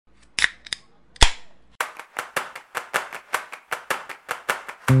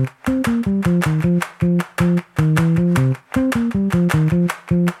G'day,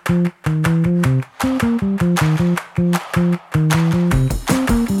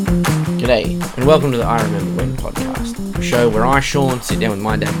 and welcome to the I Remember When podcast, a show where I, Sean, sit down with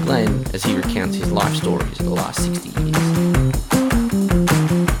my dad Glenn as he recounts his life stories of the last 60 years.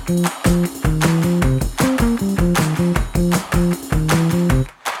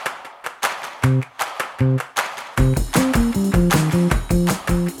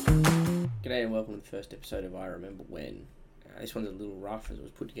 G'day and welcome to the first episode of I Remember When. This one's a little rough as it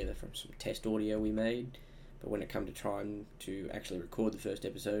was put together from some test audio we made, but when it came to time to actually record the first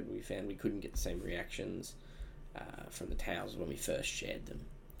episode, we found we couldn't get the same reactions from the tales when we first shared them.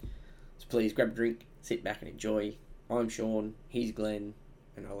 So please grab a drink, sit back and enjoy. I'm Sean, he's Glenn,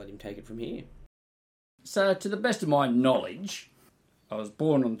 and I'll let him take it from here. So, to the best of my knowledge, I was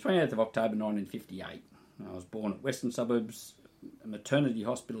born on the 28th of October 1958. I was born at Western Suburbs Maternity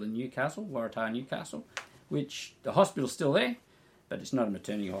Hospital in Newcastle, Waratah, Newcastle, which the hospital's still there, but it's not a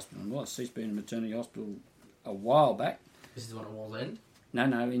maternity hospital anymore. It's ceased being a maternity hospital a while back. This is the one at Wall's End? No,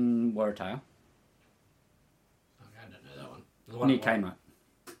 in Waratah. Okay, I don't know that one. Near Kmart.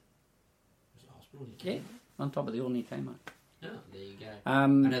 There's a hospital near Kmart? Yeah, on top of the hill near Kmart. Oh, there you go. I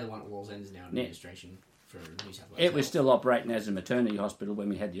know the one at Wall's End is now in administration for New South Wales. It was still operating as a maternity hospital when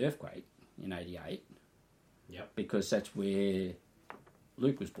we had the earthquake in 88. Yep. Because that's where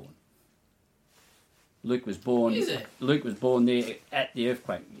Luke was born. Luke was born. Is it? Luke was born there at the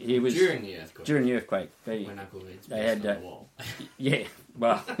earthquake. He was during the earthquake. During the earthquake, when Uncle Vince they had on the wall. Yeah,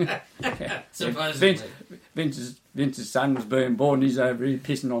 well, supposedly. Vince's son was being born. He's over here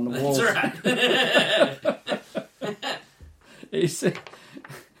pissing on the walls. That's right. He said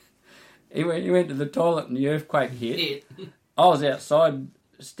he went to the toilet and the earthquake hit. I was outside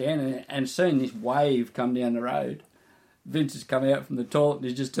standing and seen this wave come down the road. Vince has come out from the toilet and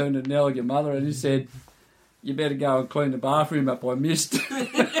he's just turned to Nell, your mother, and he said, "You better go and clean the bathroom up. I missed."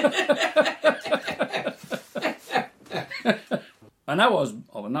 I know I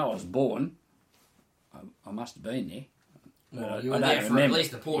was born. I must have been there. Well, you were there for at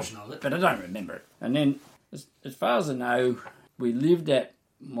least a portion of it. But I don't remember it. And then, as far as I know, we lived at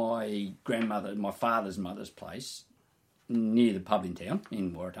my father's mother's place, near the pub in town,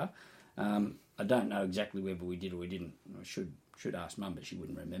 in Waratah. I don't know exactly whether we did or we didn't. I should ask Mum, but she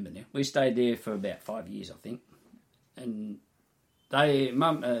wouldn't remember now. We stayed there for about 5 years, I think. And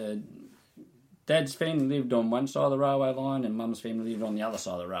Dad's family lived on one side of the railway line and Mum's family lived on the other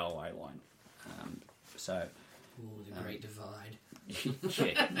side of the railway line. The great divide.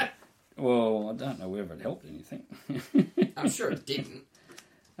 Yeah. Well, I don't know whether it helped anything. I'm sure it didn't.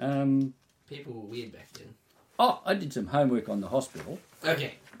 People were weird back then. Oh, I did some homework on the hospital.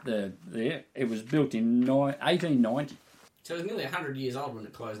 Okay. It was built in 1890. So it was nearly 100 years old when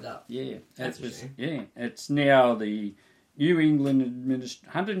it closed up. Yeah. That's a shame. Yeah. It's now the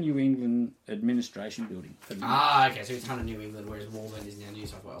Hunter New England Administration Building. Okay, so it's Hunter New England, whereas Wall's End is now New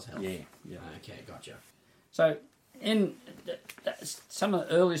South Wales Health. Yeah. Okay, gotcha. So, some of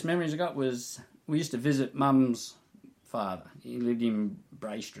the earliest memories I got was we used to visit Mum's father. He lived in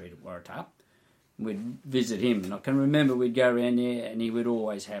Bray Street at Waratah. We'd visit him, and I can remember we'd go around there, and he would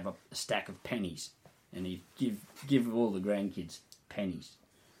always have a stack of pennies, and he'd give all the grandkids pennies.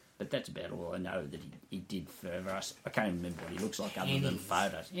 But that's about all I know that he did for us. I can't even remember what he looks like other than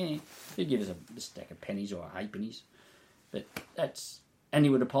photos. Yeah, he'd give us a stack of pennies or halfpennies. But and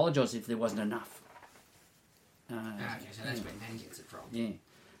he would apologise if there wasn't enough. Okay, so that's where Nan gets it from. Yeah,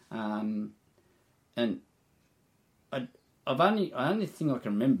 and I only thing I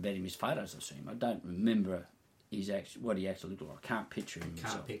can remember about him is photos I've seen him. I don't remember what he actually looked like. I can't picture him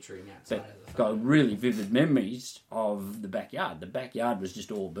myself. Can't picture him outside of the photo. Got really vivid memories of the backyard. The backyard was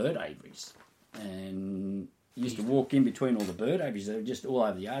just all bird aviaries. And you used to walk in between all the bird aviaries. They were just all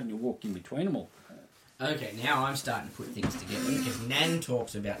over the yard and you walk in between them all. Okay, now I'm starting to put things together because Nan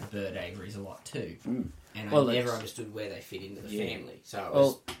talks about the bird aviaries a lot too. And I never understood where they fit into the family. So it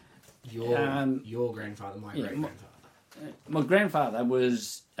was your grandfather, my great-grandfather. My grandfather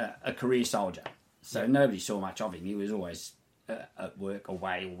was a career soldier, so nobody saw much of him. He was always at work,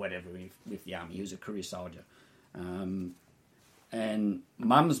 away, or whatever with the army. He was a career soldier. And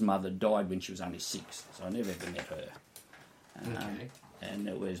Mum's mother died when she was only 6, so I never ever met her. Okay. And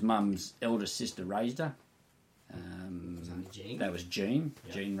it was Mum's eldest sister raised her. Was that Jean? That was Jean.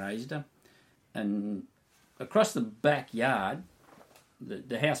 Yep. Jean raised her. And across the backyard,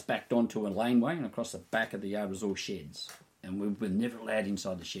 the house backed onto a laneway, and across the back of the yard was all sheds. And we were never allowed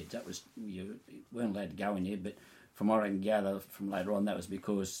inside the sheds. You weren't allowed to go in there, but from what I can gather from later on, that was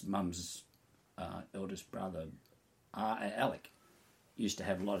because Mum's eldest brother, Alec, used to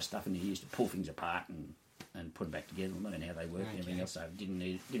have a lot of stuff in there. He used to pull things apart and put them back together. I don't know how they work and everything else, so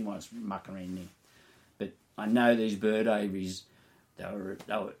didn't want us mucking around there. But I know these bird aviaries, they were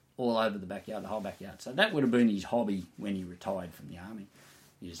all over the backyard, the whole backyard. So that would have been his hobby when he retired from the army,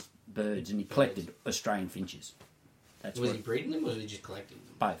 is birds, and he collected Australian finches. Was he breeding them, or was he just collecting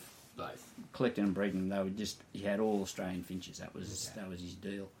them? Both. Collecting and breeding them. He had all Australian finches. That was his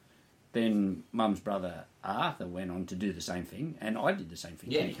deal. Then Mum's brother Arthur went on to do the same thing, and I did the same thing.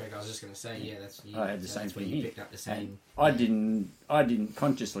 Yeah, correct. I was just going to say, that's you. I had the same thing you here. Picked up the same. I didn't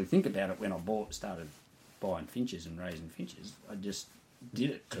consciously think about it when I started buying finches and raising finches. I just did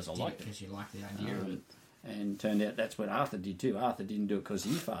it because I liked it. Because you liked the idea of it. And turned out that's what Arthur did too. Arthur didn't do it because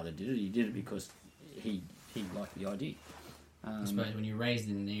his father did it. He did it because he liked the idea. I suppose when you're raised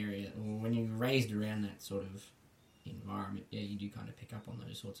in an area, or when you're raised around that sort of environment, you do kind of pick up on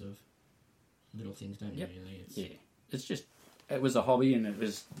those sorts of little things, don't you? Really? It was a hobby, and it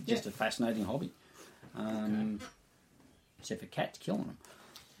was just a fascinating hobby. Except for cats killing them.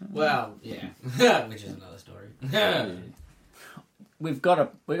 Well, yeah, which is another story. We've got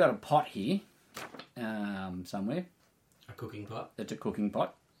a pot here somewhere. A cooking pot. It's a cooking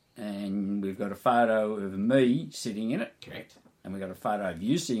pot. And we've got a photo of me sitting in it. Correct. And we've got a photo of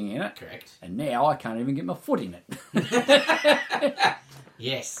you sitting in it. Correct. And now I can't even get my foot in it.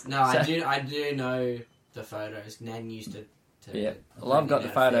 Yes. No, I do know the photos. Nan used to yeah. Well, I've got the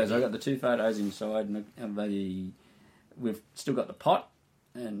photos. I've got the two photos inside, and we've still got the pot.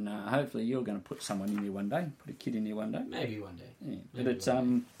 And hopefully you're going to put someone in here one day. Put a kid in here one day. Maybe one day. Yeah. But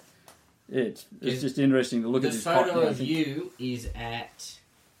it's just interesting to look at this pot. The photo of you is at...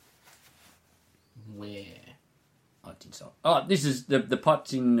 Where? I think so. Oh, this is the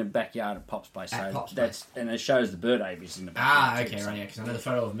pot's in the backyard of Pop's place. At so Pop's place. And it shows the bird aviaries in the backyard. Okay, right, because I know the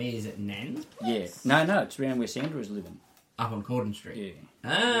photo of me is at Nan's place. Yeah. No, it's around where Sandra is living. Up on Cordon Street?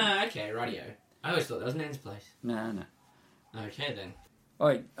 Yeah. Okay, rightio. I always thought that was Nan's place. No. Okay, then.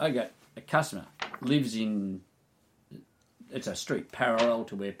 I got a customer, lives in... It's a street parallel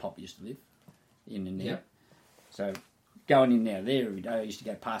to where Pop used to live, in and there. Yep. So, going in there every day, I used to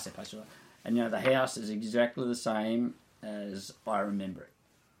go past that place. And, the house is exactly the same as I remember it.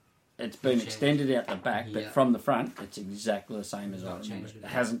 It's been extended out the back, but from the front, it's exactly the same as I remember it. It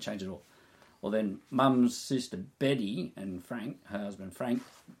hasn't changed at all. Well, then, Mum's sister Betty and Frank, her husband Frank,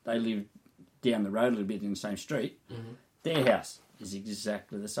 they live down the road a little bit in the same street. Mm-hmm. Their house is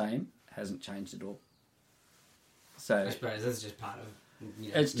exactly the same, hasn't changed at all. So I suppose that's just part of...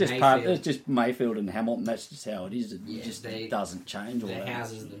 it's just Mayfield. It's just Mayfield and Hamilton. That's just how it is. It doesn't change. The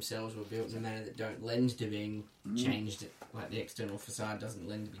houses themselves were built in a manner that don't lend to being changed. Like the external facade doesn't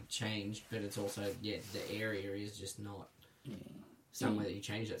lend to be changed, but it's also the area is just not somewhere that you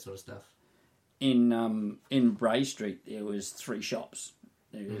change that sort of stuff. In Bray Street, there was 3 shops.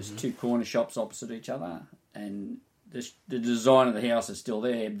 There was 2 corner shops opposite each other, and the design of the house is still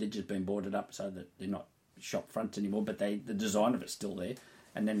there. They've just been boarded up so that they're not shop fronts anymore, but the design of it's still there.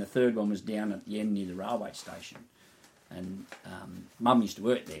 And then the third one was down at the end near the railway station. And Mum used to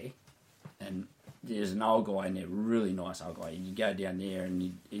work there, and there's an old guy in there, really nice old guy. And you go down there, and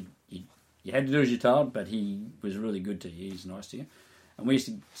you had to do as you're told, but he was really good to you. He's nice to you. And we used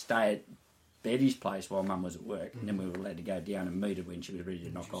to stay at Betty's place while Mum was at work, and then we were allowed to go down and meet her when she was ready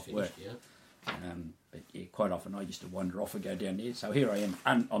to knock off work. Yeah. But quite often I used to wander off and go down there. So here I am.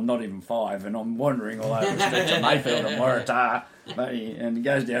 I'm not even 5, and I'm wandering all over the streets of Mayfield and Waratah, and he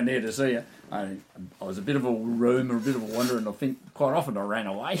goes down there to see you. I was a bit of a roamer, a bit of a wanderer, and I think quite often I ran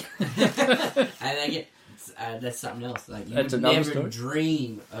away. And that's something else. Like you that's would never story.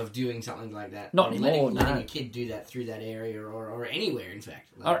 Dream of doing something like that. Not anymore. Letting a kid do that through that area or anywhere, in fact.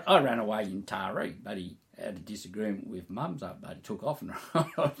 Like, I ran away in Taree, but he had a disagreement with Mum's up, but he took off and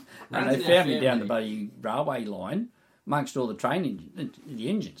they found me down the bloody railway line amongst all the the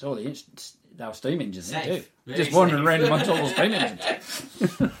engines, they were steam engines there too. Just wandering around amongst all the steam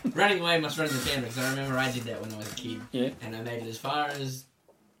engines. Running away must run in the family, because I remember I did that when I was a kid. Yeah. And I made it as far as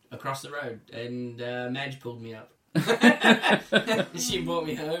across the road, and Madge pulled me up. She brought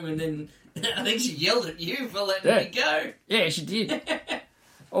me home, and then I think she yelled at you for letting me go. Yeah, she did.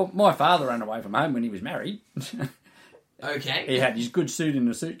 Well, my father ran away from home when he was married. Okay. He had his good suit in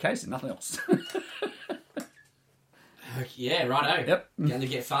a suitcase and nothing else. Yeah, righto. Yep. Going to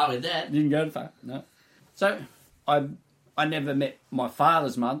get far with that. Didn't go far, no. So, I never met my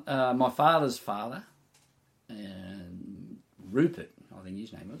father's father, Rupert, I think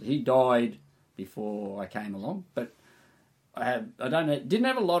his name was. He died before I came along, but didn't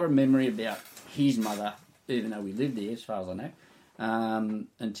have a lot of memory about his mother, even though we lived there, as far as I know.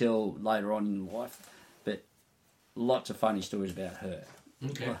 Until later on in life. But lots of funny stories about her.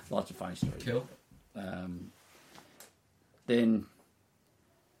 Okay. Lots of funny stories. Cool. Then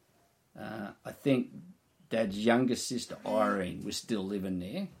I think Dad's youngest sister Irene was still living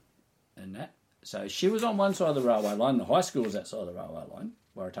there, and that. So she was on one side of the railway line. The high school was that side of the railway line,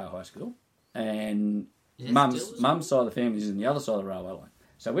 Waratah High School, and Mum's side of the family is on the other side of the railway line.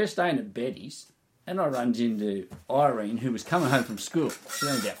 So we're staying at Betty's, and I runs into Irene, who was coming home from school. She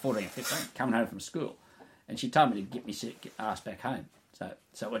was only about 14 or 15, coming home from school, and she told me to get me ass back home.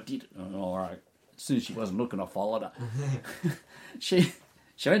 So I did. All right. As soon as she wasn't looking, I followed her. She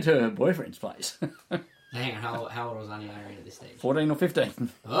went to her boyfriend's place. Hang on, how old was Auntie Irene at this stage? 14 or 15.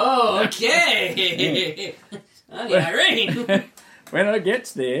 Oh, okay. Auntie Irene. When I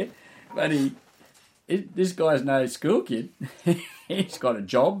gets there, buddy, this guy's no school kid. He's got a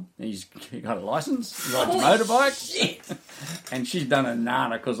job. He's got a licence. He rides a motorbike. Shit. And she's done a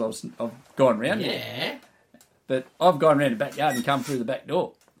nana because I've gone round there. Yeah. But I've gone round the backyard and come through the back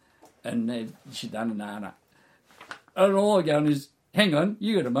door. And she's done a nana. And all I'm going is, hang on,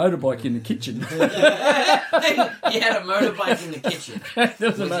 you got a motorbike in the kitchen. You had a motorbike in the kitchen.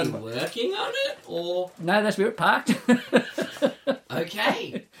 Was he working on it, or...? No, that's where it parked.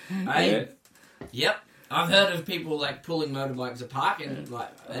 Okay. Yep. I've heard of people, like, pulling motorbikes apart and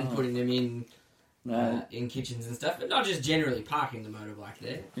putting them in kitchens and stuff, but not just generally parking the motorbike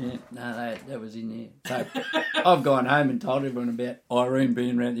there. Yeah, no, that was in there. So I've gone home and told everyone about Irene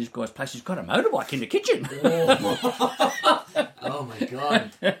being around this guy's place. She's got a motorbike in the kitchen. Oh my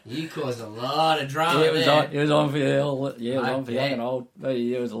God! You caused a lot of drama. Yeah, it was on for the hell. Yeah, it was on for young bet. and old. But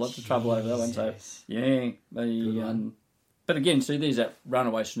yeah, there was a lot of trouble over that one. So yeah, but again, see, there's that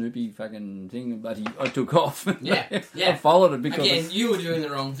runaway Snoopy fucking thing. But I took off. Yeah. I followed it because again, you were doing the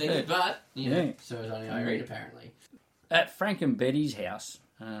wrong thing, Yeah. but you know, Yeah. so was Auntie Irene apparently. at Frank and Betty's house.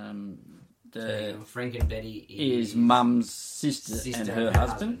 Frank and Betty is Mum's sister and her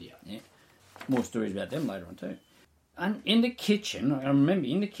husband. Yeah. More stories about them later on too. And in the kitchen, I remember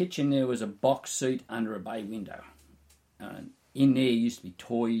in the kitchen there was a box seat under a bay window. In there used to be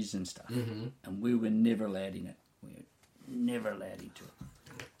toys and stuff, and we were never allowed in it. We were never allowed into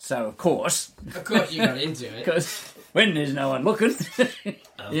it. So of course you got into it because when there's no one looking,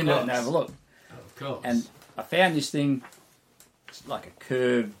 you don't have a look. Of course. And I found this thing. It's like a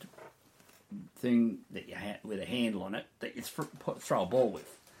curved thing that you with a handle on it that you throw a ball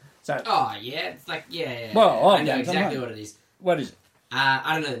with. So, oh yeah, it's like yeah. Well, I know exactly what it is. What is it?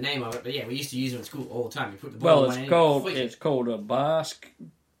 I don't know the name of it, but yeah, we used to use them at school all the time. You put the ball Well, it's called a basque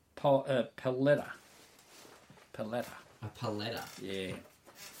paletta. Paletta. A paletta. Yeah,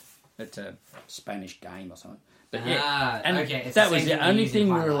 it's a Spanish game or something. But yeah, and okay. It's that was the only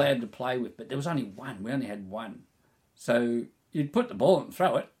thing we were allowed to play with. But there was only one. We only had one. So you'd put the ball and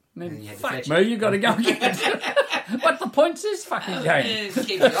throw it. And then, fuck me, you got to go and get it. What the point's this fucking game? It keeps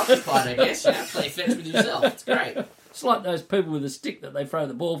you occupied, I guess. You know, play fetch with yourself. It's great. It's like those people with a stick that they throw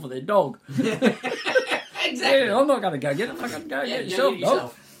the ball for their dog. Exactly. Yeah, I'm not going to go get it. I'm going to go get it yourself,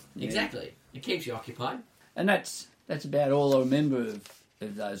 dog. Yeah. Exactly. It keeps you occupied. And that's about all I remember of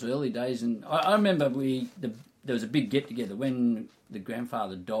those early days. And I remember there was a big get-together when the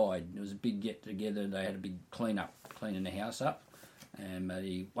grandfather died. There was a big get-together. They had a big cleaning the house up. And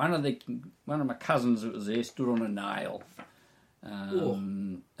one of my cousins that was there stood on a nail.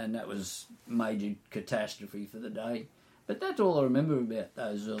 And that was major catastrophe for the day. But that's all I remember about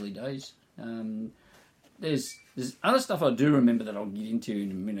those early days. There's other stuff I do remember that I'll get into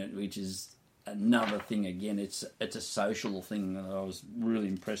in a minute, which is another thing again. It's a social thing that I was really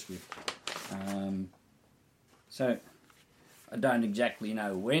impressed with. So I don't exactly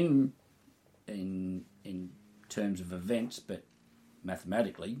know when in terms of events, but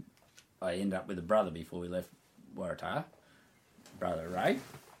mathematically I end up with a brother before we left Waratah. Brother Ray.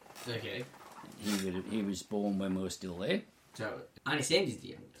 Okay. He was born when we were still there. So Auntie Sandy's the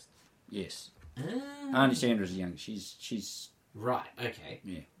youngest. Yes. Auntie Sandra's the youngest. She's right. Okay.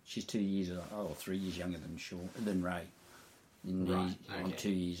 Yeah. She's 2 years or 3 years younger than Ray. And right. I'm 2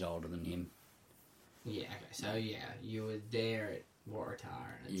 years older than him. Yeah. Okay. So yeah, you were there at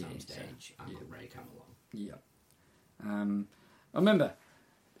Waratah, and at some stage, Uncle Ray come along. Yeah. I remember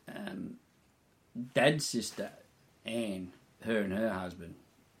Dad's sister Anne. Her and her husband,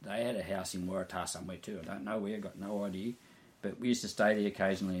 they had a house in Waratah somewhere too. I don't know where, got no idea. But we used to stay there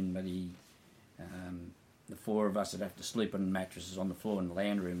occasionally, and the four of us would have to sleep on mattresses on the floor in the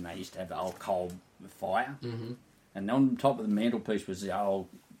lounge room. And they used to have the old coal fire. Mm-hmm. And on top of the mantelpiece was the old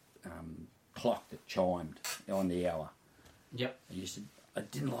clock that chimed on the hour. Yep. I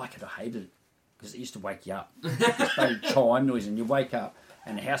didn't like it, I hated it, because it used to wake you up. Just a chime noise, and you wake up,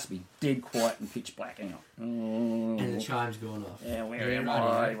 and the house would be dead quiet and pitch black. And And the chime's going off. Yeah, where Yeah, am right,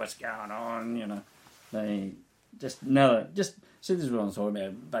 I? yeah. What's going on? You know, they just see, this is what I'm talking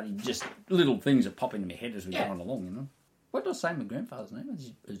about. But just little things that pop into my head as we're going along. You know, what did I say? My grandfather's name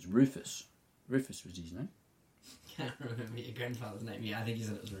is Rufus. Rufus was his name. Can't remember your grandfather's name. Yeah, I think you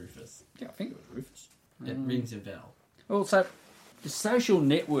said it was Rufus. Yeah, I think it was Rufus. It rings a bell. Well, so the social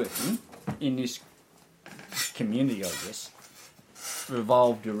networking in this community, I guess,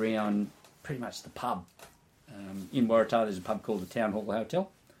 revolved around pretty much the pub. In Waratah, there's a pub called the Town Hall Hotel.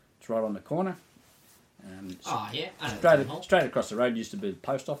 It's right on the corner. Yeah. I know Straight across the road used to be the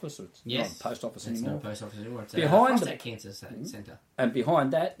post office. So it's Yes. not a post office It's anymore. not a post office anymore. It's Behind Prostate the- Cancer Centre. And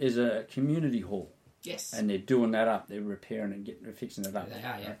behind that is a community hall. Yes. And they're doing that up. They're repairing and fixing it up. They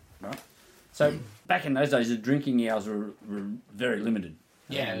are, yeah. Right. So back in those days, the drinking hours were very limited.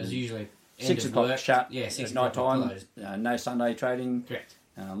 Yeah, it was usually 6 o'clock shut. Yeah, 6 at o'clock night time. closed. No Sunday trading. Correct.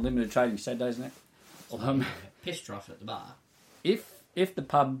 Limited trading Saturdays and that. Piss trough at the bar. If the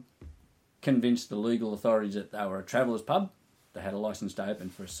pub convinced the legal authorities that they were a travellers' pub, they had a licence to open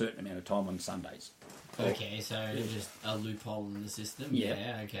for a certain amount of time on Sundays. Okay, so just a loophole in the system. Yeah.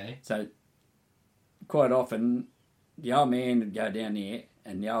 Yeah, okay. So quite often, the old man would go down there,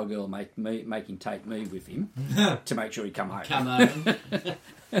 and the old girl make him take me with him to make sure he come home. Come home.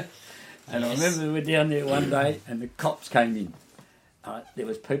 And I remember we were down there one day, and the cops came in. There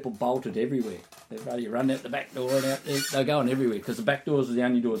was people bolted everywhere. They run out the back door and out there. They're going everywhere because the back doors were the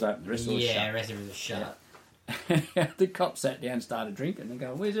only doors open. The rest of it was Yeah, shut. the rest of it was shut. The cops sat down and started drinking and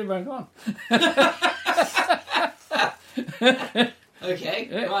go, "Where's everyone gone?" Okay,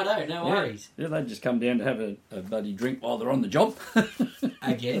 Yeah. righto, no worries. Yeah, they just come down to have a bloody drink while they're on the job.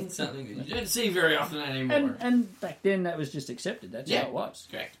 Again, something that you don't see very often anymore. and back then that was just accepted. That's how it was.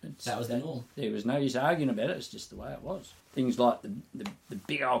 Correct. That was the norm. There was no use arguing about it. It's just the way it was. Things like the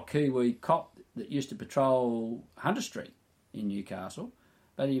big old Kiwi cop that used to patrol Hunter Street in Newcastle.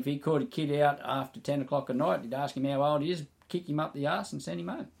 But if he caught a kid out after 10 o'clock at night, he'd ask him how old he is, kick him up the arse and send him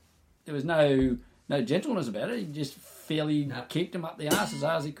home. There was no gentleness about it. He just fairly kicked him up the arse as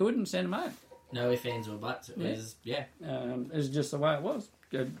hard as he could and sent him home. No ifs, ands or buts. It was, It was just the way it was.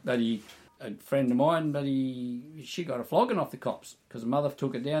 But a friend of mine, she got a flogging off the cops because the mother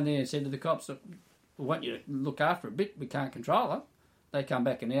took her down there and said to the cops, "We want you to look after her a bit. We can't control her." They come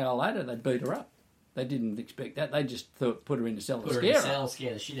back an hour later, they'd beat her up. They didn't expect that. They just thought put her in the cell to put her in scare the her. cell,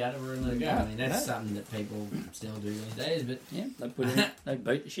 scare the shit out of her and let her go. I mean, that's something that people still do these days, but Yeah, they put her in, they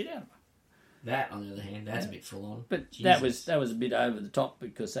beat the shit out of her. that, on the other hand, that's a bit full on. But Jesus. that was a bit over the top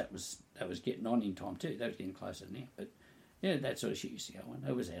because that was getting on in time too. That was getting closer now. But yeah, that sort of shit used to go on.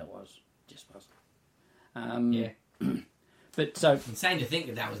 It was how it was. Just was. Yeah. But so Insane to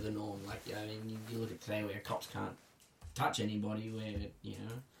think that was the norm. Like, I mean, you look at today where cops can't touch anybody, where,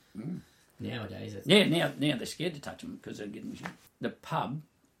 nowadays it's... yeah, now they're scared to touch them because they're getting shit. The pub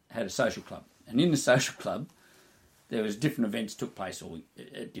had a social club, and in the social club, there was different events took place all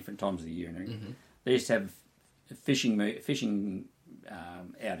at different times of the year and everything. Mm-hmm. They used to have fishing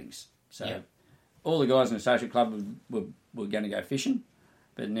outings. So all the guys in the social club were going to go fishing,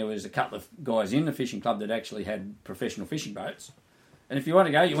 but then there was a couple of guys in the fishing club that actually had professional fishing boats. And if you want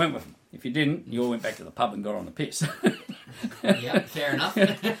to go, you went with them. If you didn't, you all went back to the pub and got on the piss. Yeah, fair enough.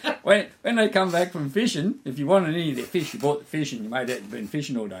 when they come back from fishing, if you wanted any of their fish, you bought the fish and you made out you'd been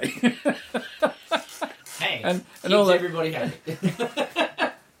fishing all day. Hey, And keeps all that- everybody happy.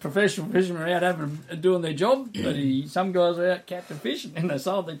 Professional fishermen are out doing their job, but some guys are out catching fish and they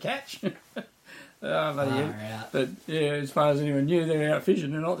sold their catch. Far out. But yeah, as far as anyone knew, they're out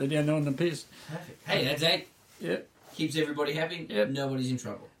fishing. They're not. They're down there on the piss. Perfect. Hey, that's it. Yeah. Keeps everybody happy. Yep. Nobody's in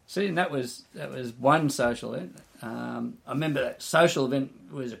trouble. See, and that was one social event. I remember that social event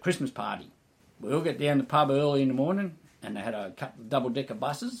was a Christmas party. We all get down to the pub early in the morning, and they had a couple of double-decker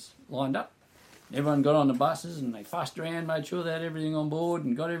buses lined up. Everyone got on the buses, and they fussed around, made sure they had everything on board,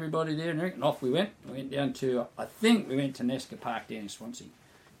 and got everybody there, and off we went. We went down to, I think we went to Nesca Park down in Swansea.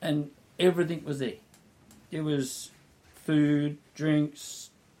 And everything was there. There was food,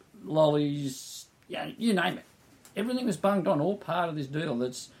 drinks, lollies, you name it. Everything was bunged on, all part of this deal.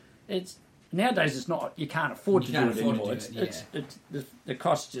 It's nowadays it's not, you can't afford to do it anymore. The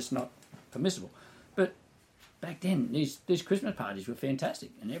cost's just not permissible. But back then, these Christmas parties were fantastic,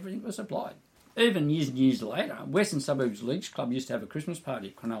 and everything was supplied. Even years and years later, Western Suburbs Leagues Club used to have a Christmas party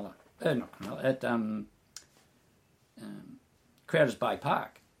at Crowders Bay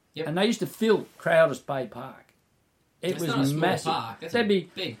Park. Yep. And they used to fill Crowders Bay Park. It That's was not a small massive. park. That's There'd a be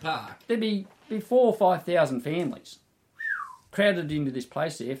big park. 4,000 or 5,000 families crowded into this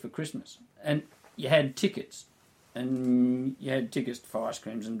place there for Christmas. And you had tickets and you had tickets for ice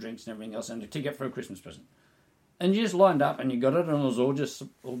creams and drinks and everything else, and a ticket for a Christmas present. And you just lined up and you got it, and it was all just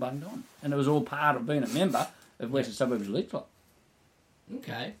all bunged on. And it was all part of being a member of Western Suburbs Elite Club.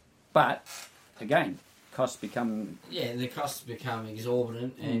 Okay. But, again, costs become... Yeah, the costs become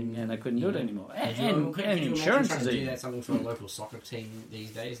exorbitant, and they couldn't do it anymore. And could you insurance imagine trying is to do even... that something for a local soccer team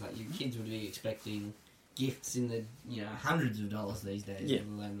these days? Like, your kids would be expecting gifts in the hundreds of dollars these days.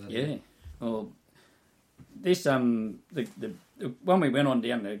 Yeah. Well, this when we went on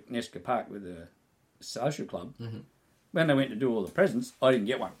down to Nesca Park with the social club, when they went to do all the presents, I didn't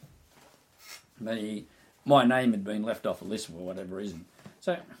get one. My name had been left off a list for whatever reason.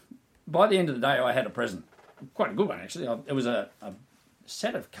 So by the end of the day, I had a present, quite a good one actually. It was a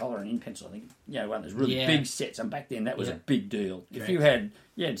set of colouring in pencil, I think. One of those really big sets, and back then that was a big deal. Correct. If you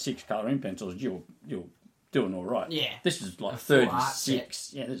had 6 colouring pencils, you're doing all right. Yeah. This is like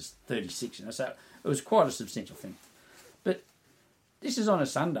 36. Yeah, this is 36. So it was quite a substantial thing. But this is on a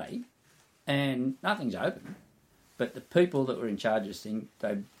Sunday, and nothing's open. But the people that were in charge of this thing,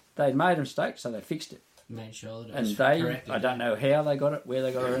 they made a mistake, so they fixed it. Made sure that it and was they, corrected. I don't know how they got it, where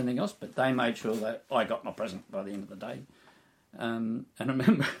they got it, or anything else, but they made sure that I got my present by the end of the day. And I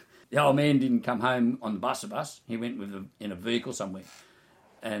remember the old man didn't come home on the bus of us. He went in a vehicle somewhere,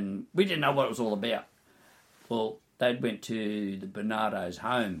 and we didn't know what it was all about. Well, they went to the Bernardo's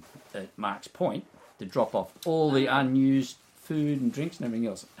home at Marks Point to drop off all the unused food and drinks and everything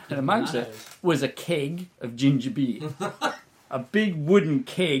else. And amongst it was a keg of ginger beer. A big wooden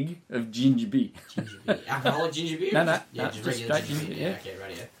keg of ginger beer. Ginger beer. Alcoholic ginger beer? No. Just regular ginger beer. Yeah. Okay,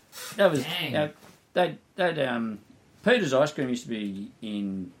 right here. That was... Dang. Peter's Ice Cream used to be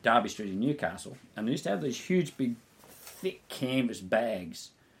in Derby Street in Newcastle, and they used to have these huge, big, thick canvas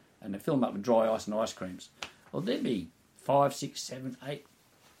bags, and they fill them up with dry ice and ice creams. Well, there'd be 5, 6, 7, 8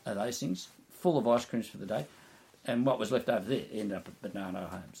 of those things, full of ice creams for the day, and what was left over there ended up at Bernardo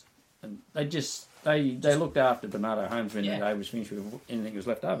Homes. And they looked after Bernardo Homes when the day was finished with anything that was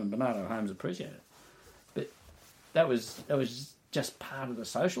left over, and Bernardo Homes appreciated it. But that was just part of the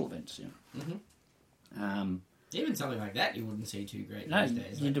social events, Mm-hmm. Even something like that you wouldn't see too great these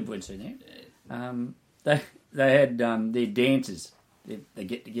days. You wouldn't see that. They had their dances. They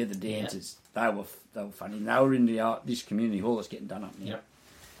get together dances. Yep. They were funny. And they were in this community hall that's getting done up now. Yep.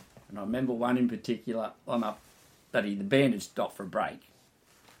 And I remember one in particular. I'm up, the band had stopped for a break,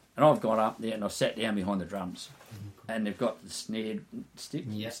 and I've gone up there and I've sat down behind the drums, and they've got the snared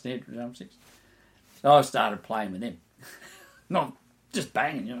drumsticks. So I started playing with them, not just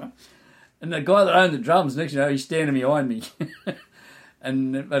banging, And the guy that owned the drums, next he's standing behind me.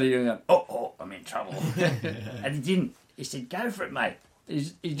 And the buddy going, oh, I'm in trouble. And he didn't. He said, go for it, mate.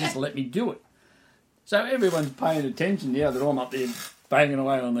 He just let me do it. So everyone's paying attention now that I'm up there banging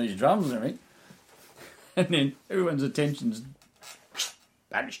away on these drums and everything. And then everyone's attention's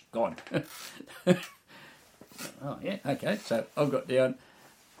vanished, gone. Oh, yeah, okay. So I got down.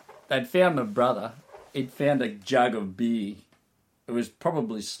 They'd found my brother. He'd found a jug of beer. It was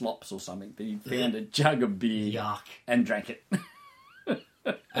probably slops or something, but he found a jug of beer. Yuck. And drank it.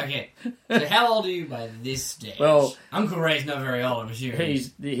 Okay, so how old are you by this stage? Well, Uncle Ray's not very old, I'm assuming.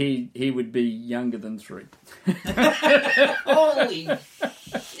 He would be younger than 3. Holy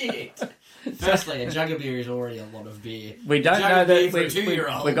shit! Firstly, a jug of beer is already a lot of beer. We don't know that for a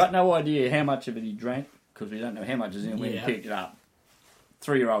 2-year-old. We got no idea how much of it he drank because we don't know how much is in when he picked it up.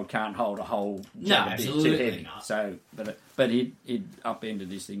 3-year-old can't hold a whole jug of beer, too heavy. Not. So, but he'd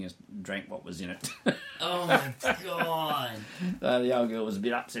upended this thing and drank what was in it. Oh my god! The old girl was a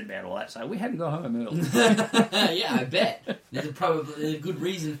bit upset about all that, so we had to go home early. Yeah, I bet. There's a good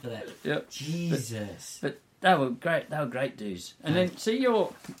reason for that. Yep. Jesus. But they were great. They were great dudes. And then see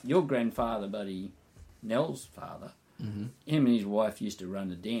your grandfather, buddy, Nell's father. Mm-hmm. Him and his wife used to run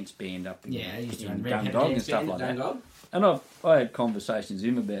the dance band up in, he used to run Dundog and stuff like that. And I had conversations with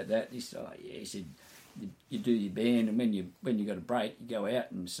him about that. He said, you do your band, and when you got a break, you go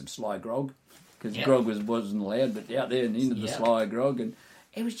out and some sly grog, because grog wasn't allowed, but out there and into the sly grog, and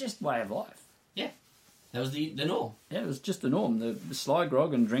it was just way of life. Yeah, that was the norm. Yeah, it was just the norm. The sly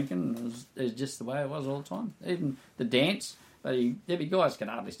grog and drinking was just the way it was all the time. Even the dance, there'd be guys can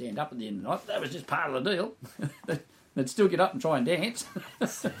hardly stand up at the end of the night. That was just part of the deal. They'd still get up and try and dance.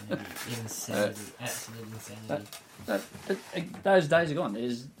 Insanity. Absolute insanity. Those days are gone.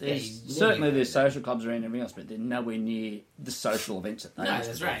 There's there's social clubs around and everything else, but they're nowhere near the social events that they used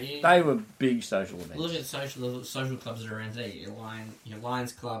that's to right. be. They were big social events. Look at social clubs that are around there. Your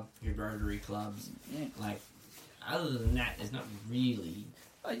Lions Club, your Rotary clubs. Yeah. Like, other than that, there's not really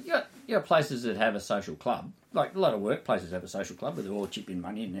You got places that have a social club. Like a lot of workplaces have a social club where they all chip in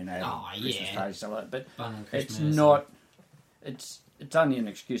money and then have Christmas parties, stuff like that. But it's not. It's only an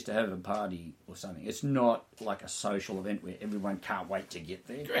excuse to have a party or something. It's not like a social event where everyone can't wait to get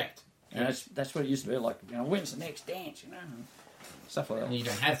there. Correct. And that's what it used to be like. When's the next dance? Stuff like that. And you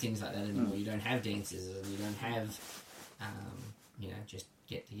don't have things like that anymore. You don't have dances, and you don't have, just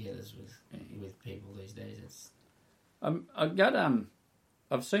get-togethers with people these days. It's.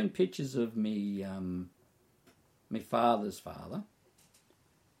 I've seen pictures of me father's father,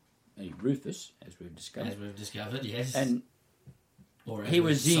 Rufus, as we've discovered, yes. And he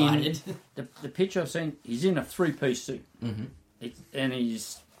was in the picture I've seen. He's in a 3-piece suit, and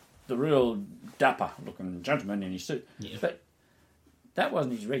he's the real dapper-looking gentleman in his suit. Yeah. But that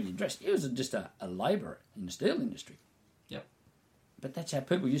wasn't his regular dress. He was just a labourer in the steel industry. Yep. But that's how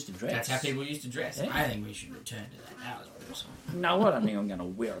people used to dress. Yeah. I think we should return to that. That was awesome. No, I don't think I'm going to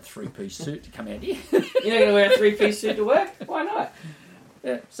wear a 3-piece suit to come out here. You're not going to wear a 3-piece suit to work? Why not?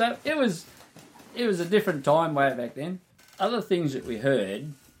 Yeah. So it was a different time way back then. Other things that we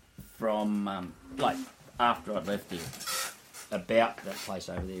heard from, like after I'd left here, about that place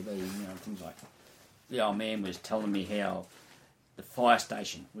over there, things like the old man was telling me how the fire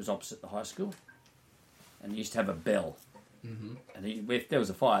station was opposite the high school, and he used to have a bell. Mm-hmm. And if there was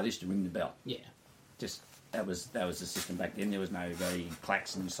a fire, they used to ring the bell. Yeah. Just that was the system back then. There was no very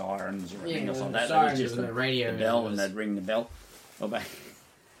klaxon sirens or anything else like that. It was just the radio, the bell, and they'd ring the bell. Well,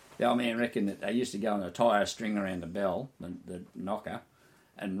 the old man reckoned that they used to go and tie a string around the bell, the knocker,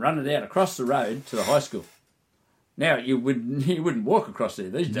 and run it out across the road to the high school. Now you wouldn't walk across there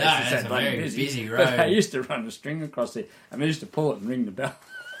these days. No, that's a very busy road. But they used to run a string across there, and they used to pull it and ring the bell.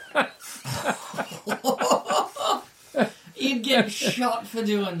 You'd get shot for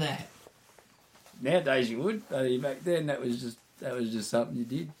doing that. Nowadays you would. Back then that was just something you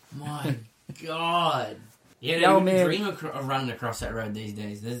did. My God. Yeah, you dream of running across that road these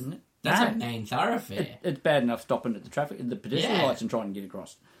days. That's a main thoroughfare. It's bad enough stopping at the pedestrian lights and trying to get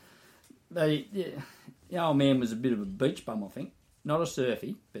across. The old man was a bit of a beach bum, I think. Not a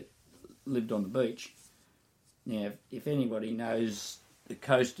surfy, but lived on the beach. Now, if anybody knows the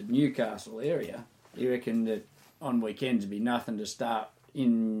coast of Newcastle area, you reckon that on weekends it'd be nothing to start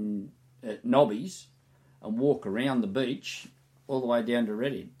in at Nobby's and walk around the beach all the way down to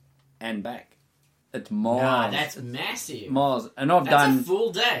Reading and back. It's miles. Nah, that's massive. Miles, and I've done a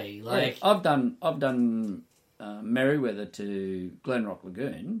full day. Like I've done Merriweather to Glenrock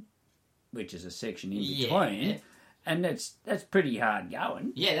Lagoon, which is a section in between, and that's pretty hard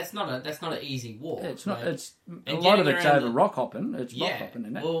going. Yeah, that's not an easy walk. It's not. It's a lot of it's over rock hopping. It's rock hopping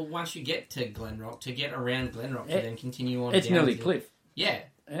and that. Well, once you get to Glenrock, to get around Glenrock, to then continue on. It's down nearly cliff. Yeah,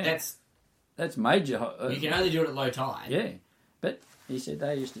 that's major. You can only do it at low tide. Yeah, but he said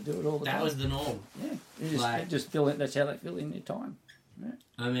they used to do it all the time. That was the norm. Yeah, just fill in. That's how they fill in their time. Yeah.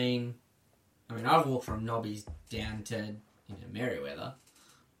 I mean, I've walked from Nobby's down to Merriweather.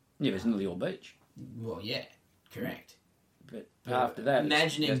 Yeah, it's nearly all beach. Well, yeah, correct. But after that,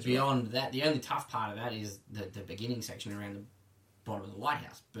 imagining beyond that, the only tough part of that is the beginning section around the bottom of the White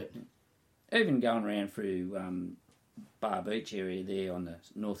House. But even going around through Bar Beach area there on the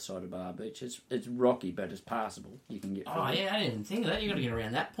north side of Bar Beach, it's rocky, but it's passable. You can get. Oh yeah, I didn't think of that. You got to get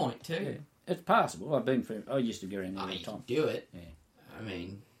around that point too. Yeah, it's passable. I've been through. I used to go around there all the time. Do it. Yeah. I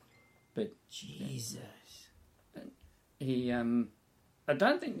mean, but Jesus. He I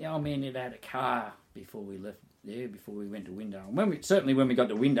don't think the old man ever had a car before we left there, before we went to Windale. When we got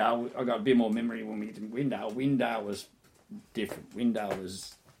to Windale, I got a bit more memory when we get to Windale. Windale was different. Windale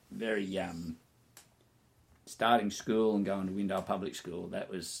was very starting school and going to Windale Public School.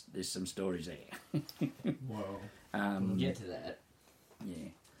 There's some stories there. Whoa. We'll get to that. Yeah.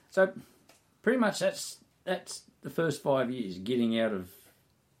 So pretty much that's the first 5 years, getting out of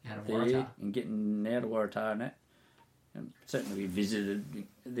there Waratah. And getting out of Waratah and that. And certainly we visited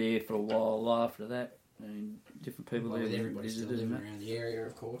there for a while after that. And different people there. With everybody still living around the area,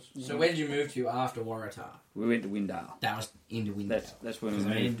 of course. Yeah. So where did you move to after Waratah? We went to Windale. That was into Windale. That's when we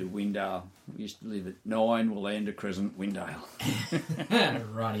moved to Windale. We used to live at 9 Willanda Crescent, Windale.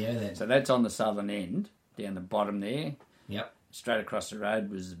 Rightio then. So that's on the southern end, down the bottom there. Yep. Straight across the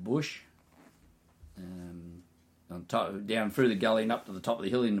road was the bush. On top, down through the gully and up to the top of the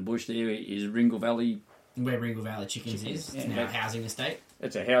hill in the bush there is Ringle Valley. Where Ringle Valley Chickens is. It's now a housing estate.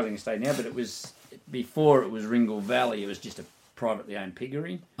 It's a housing estate now, but it was, before it was Ringle Valley, it was just a privately owned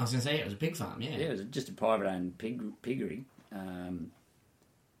piggery. I was going to say, it was a pig farm, yeah. Yeah, it was just a private owned piggery.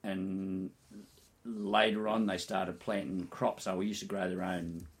 And later on they started planting crops, so we used to grow their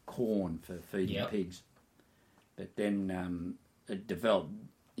own corn for feeding the pigs. But then it developed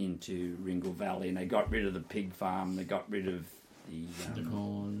into Ringle Valley, and they got rid of the pig farm, they got rid of the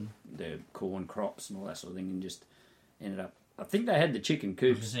corn crops and all that sort of thing, and just ended up. I think they had the chicken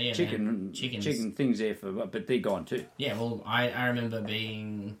coops, chicken things there but they're gone too. Yeah, well, I remember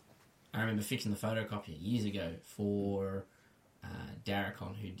fixing the photocopier years ago for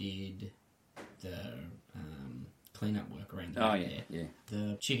Darracon, who did the cleanup work around there. Yeah.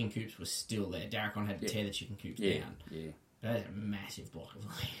 The chicken coops were still there. Darracon had to tear the chicken coops down. Yeah. That's a massive block of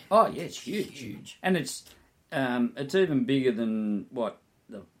land. Oh yeah, it's huge. And it's even bigger than what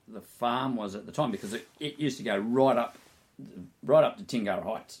the farm was at the time, because it used to go right up to Tingara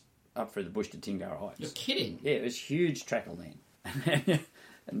Heights, up through the bush to Tingara Heights. You're kidding? Yeah, it was huge track of land.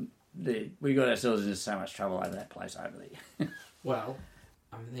 And we got ourselves into so much trouble over that place over there. Well,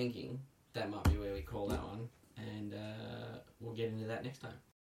 I'm thinking that might be where we call that one, and we'll get into that next time.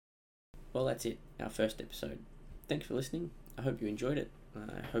 Well, that's it, our first episode. Thanks for listening. I hope you enjoyed it.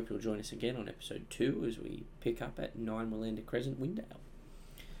 I hope you'll join us again on episode 2 as we pick up at 9 Willanda Crescent, Windale.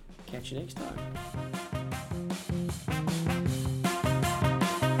 Catch you next time.